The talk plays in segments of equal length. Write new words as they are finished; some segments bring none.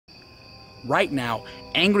Right now,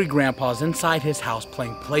 Angry Grandpa's inside his house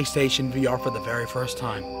playing PlayStation VR for the very first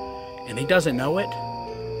time. And he doesn't know it.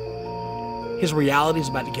 His reality is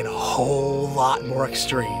about to get a whole lot more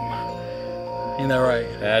extreme. Ain't that right?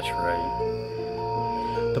 That's right.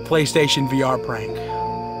 The PlayStation VR prank.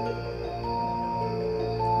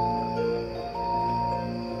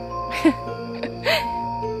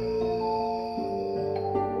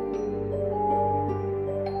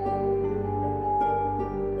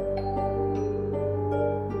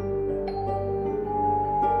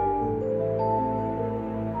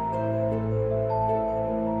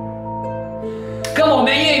 Come on,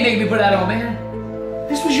 man, you ain't making me put that on, man.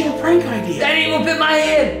 This was your prank idea. That ain't gonna fit my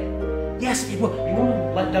head. Yes, it will. You want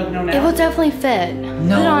to let Doug know now? It will definitely fit.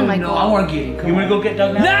 No, Put it on, Michael. no, I want to get him. You want to go get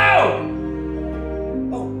Doug now?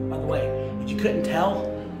 No! Oh, by the way, if you couldn't tell,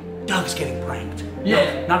 Doug's getting pranked.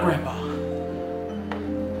 Yeah. Not Grandpa.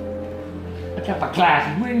 I got my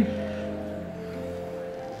glasses, man.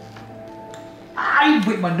 I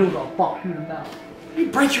break my nose off, fuck you in the mouth. You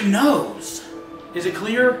break your nose. Is it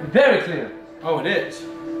clear? Very clear. Oh, it is.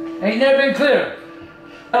 Ain't never been clear.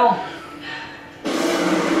 Oh.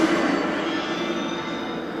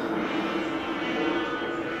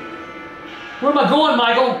 Where am I going,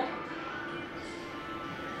 Michael?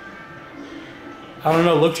 I don't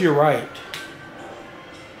know. Look to your right.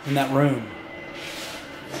 In that room.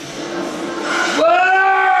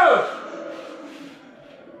 Whoa!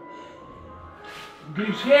 I'm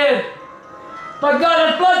getting scared. My God,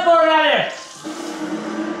 there's blood pouring out of here.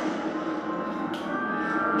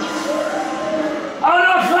 Oh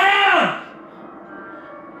no, clown!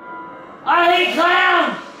 I hate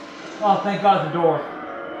clowns! Oh, thank God it's the door.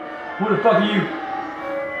 Who the fuck are you?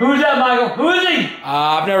 Who is that, Michael? Who is he?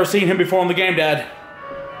 I've never seen him before on the game, Dad.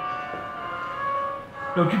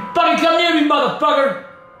 Don't you fucking come near me, motherfucker!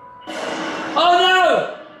 Oh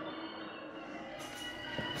no!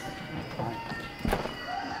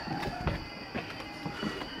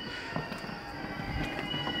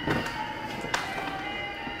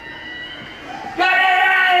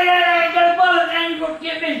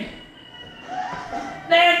 Get me!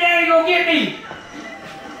 Daddy, go get me!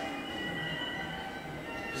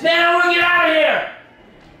 Stand, I want to get out of here!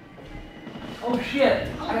 Oh shit!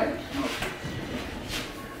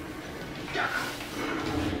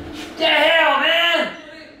 The hell, man!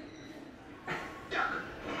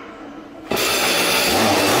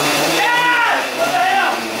 Yes! What the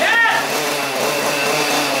hell? Yes!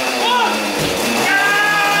 What?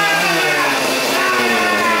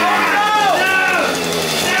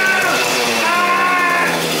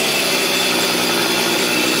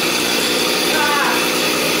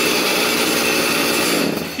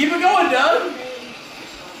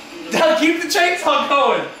 Doug, keep the chainsaw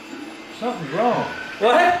going. Something's wrong.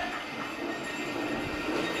 What?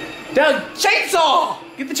 Doug, chainsaw!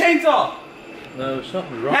 Get the chainsaw. No,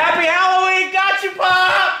 something's wrong. Happy Halloween, got you,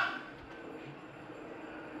 Pop!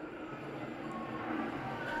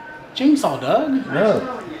 Chainsaw, Doug. No.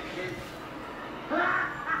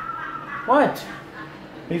 What?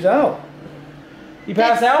 He's out. He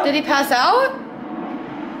passed out? Did he pass out?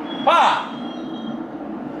 Pop!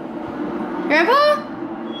 Grandpa?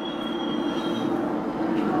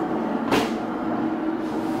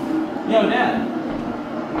 Yo, Dad.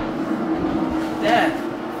 Dad.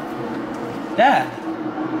 Dad.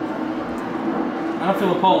 I don't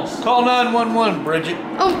feel a pulse. Call 911, Bridget.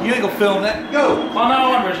 Oh. You ain't gonna film that. Go. Call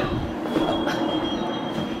 911, Bridget.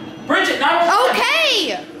 Bridget, 911.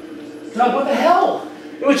 Okay! Doug, what the hell?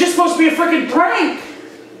 It was just supposed to be a freaking prank.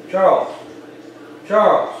 Charles.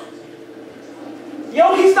 Charles.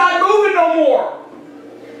 Yo, he's not moving no more.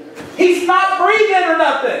 He's not breathing or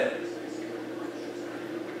nothing.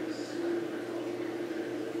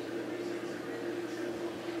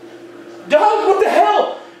 Doug, what the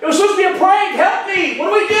hell? It was supposed to be a prank. Help me. What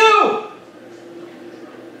do we do?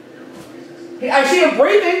 I see him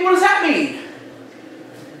breathing. What does that mean?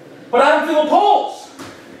 But I don't feel a pulse.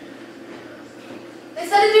 They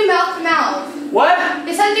said to do mouth to mouth. What?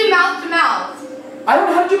 They said to do mouth to mouth. I don't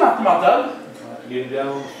know how to do mouth to mouth, Doug. Get him down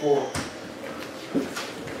on the floor.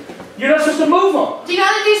 You're not supposed to move him. Do you know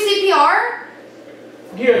how to do CPR?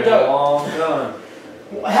 Here, Doug. Long time.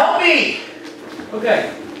 Help me.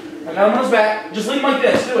 Okay. I got him on his back. Just leave him like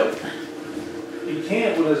this. Do it. He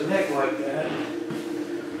can't with his neck like that.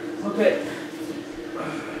 Okay.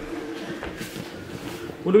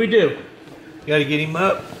 What do we do? You gotta get him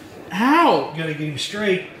up. How? You gotta get him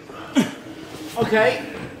straight. Okay.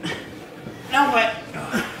 Now what?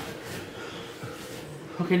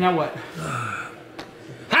 Okay, now what?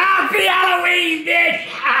 Happy Halloween, bitch!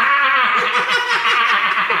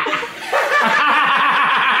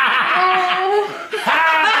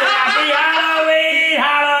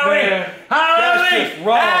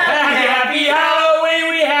 wrong. Happy Halloween.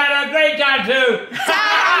 We had a great time too. Dad,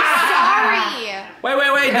 I'm sorry. Wait,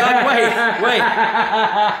 Doug, wait.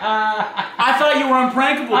 I thought you were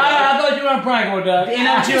unprankable, Doug. I thought you were unprankable, Doug. You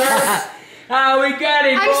know what you heard? Oh, we got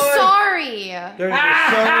it, boy. I'm sorry. There's some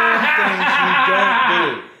things you don't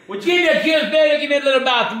do. Would you give me a kiss, baby? Give me a little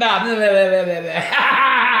mouth to mouth.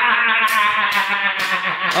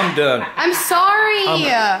 I'm done. I'm sorry.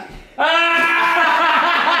 Dad,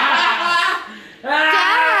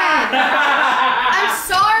 I'm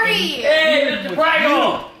sorry. Hey, Mr.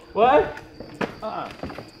 Prankle. What?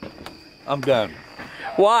 I'm done.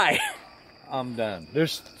 Why? I'm done.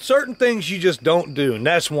 There's certain things you just don't do, and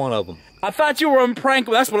that's one of them. I thought you were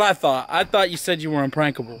unprankable. That's what I thought. I thought you said you were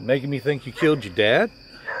unprankable. Making me think you killed your dad?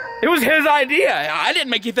 It was his idea. I didn't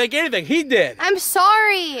make you think anything. He did. I'm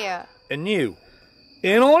sorry. And you?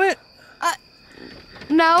 In on it?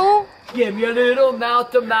 No. Give me a little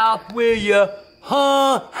mouth to mouth, will ya?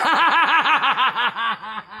 Huh?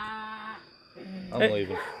 I'm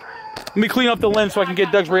leaving. Let me clean up the lens so I can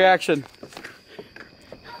get Doug's reaction.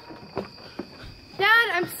 Dad,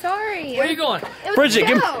 I'm sorry. Where you going? It was Bridget,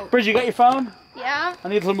 a joke. Bridget, you got your phone? Yeah. I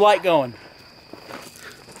need some light going.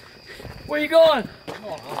 Where you going?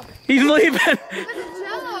 He's leaving. It was a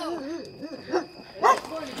joke.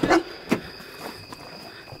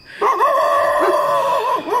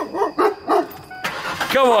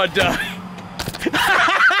 Come on, Doug.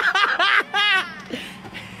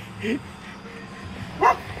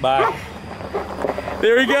 Bye.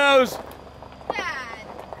 There he goes. Dad,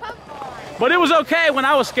 come on. But it was okay when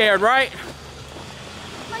I was scared, right?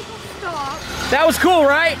 Michael, stop. That was cool,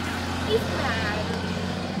 right? He's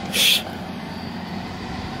mad. Shh.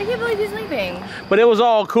 I can't believe he's leaving. But it was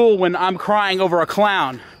all cool when I'm crying over a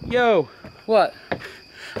clown. Yo, What?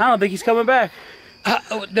 I don't think he's coming back.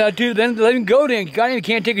 Dude, then let him go then. You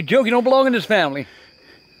can't take a joke. You don't belong in this family.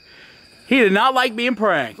 He did not like being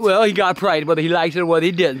pranked. Well, he got pranked, whether he likes it or whether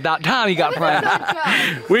he didn't. About time he got It was pranked. a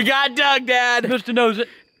joke. We got Doug, Dad. Mr. Knows it.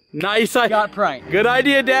 Nice. Got pranked. Good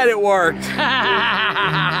idea, Dad. It worked.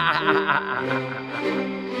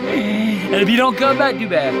 And if you don't come back, too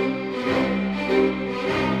bad.